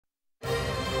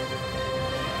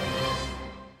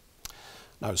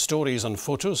Now, stories and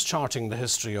photos charting the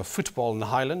history of football in the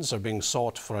Highlands are being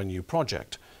sought for a new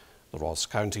project. The Ross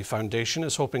County Foundation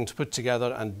is hoping to put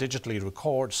together and digitally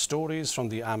record stories from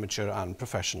the amateur and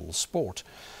professional sport.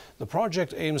 The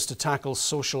project aims to tackle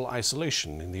social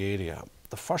isolation in the area.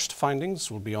 The first findings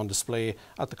will be on display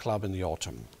at the club in the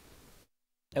autumn.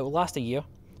 It will last a year,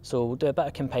 so we'll do a bit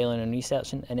of compiling and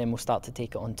researching, and then we'll start to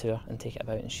take it on tour and take it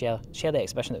about and share the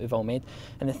exhibition that we've all made.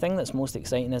 And the thing that's most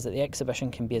exciting is that the exhibition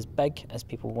can be as big as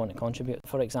people want to contribute.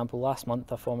 For example, last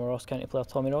month a former Ross County player,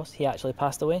 Tommy Ross, he actually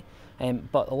passed away,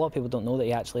 but a lot of people don't know that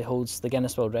he actually holds the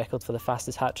Guinness World Record for the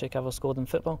fastest hat-trick ever scored in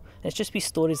football. And it's just these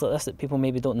stories like this that people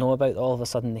maybe don't know about that all of a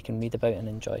sudden they can read about and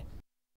enjoy.